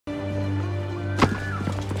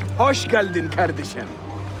Hoş geldin kardeşim.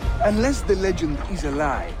 Unless the legend is a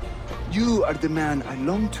lie, you are the man I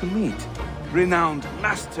long to meet. Renowned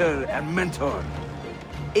master and mentor.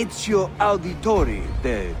 It's your auditori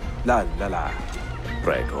de la.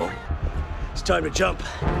 Prego. It's time to jump.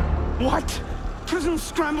 What? Prison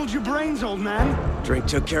scrambled your brains, old man. Drink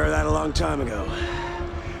took care of that a long time ago.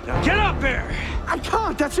 Now get up there! I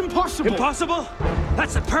can't, that's impossible. Impossible?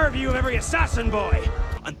 That's the purview of every assassin boy.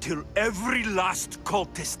 Until every last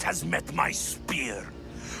cultist has met my spear,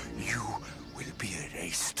 you will be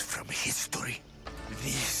erased from history.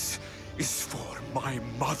 This is for my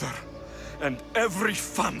mother and every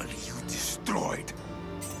family you destroyed.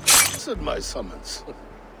 Answered my summons.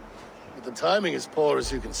 But the timing is poor,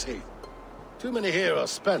 as you can see. Too many here are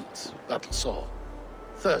spent, that's all.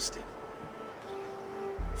 Thirsty.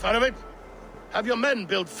 Faramid, have your men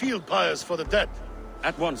build field pyres for the dead.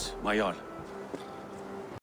 At once, my Jarl.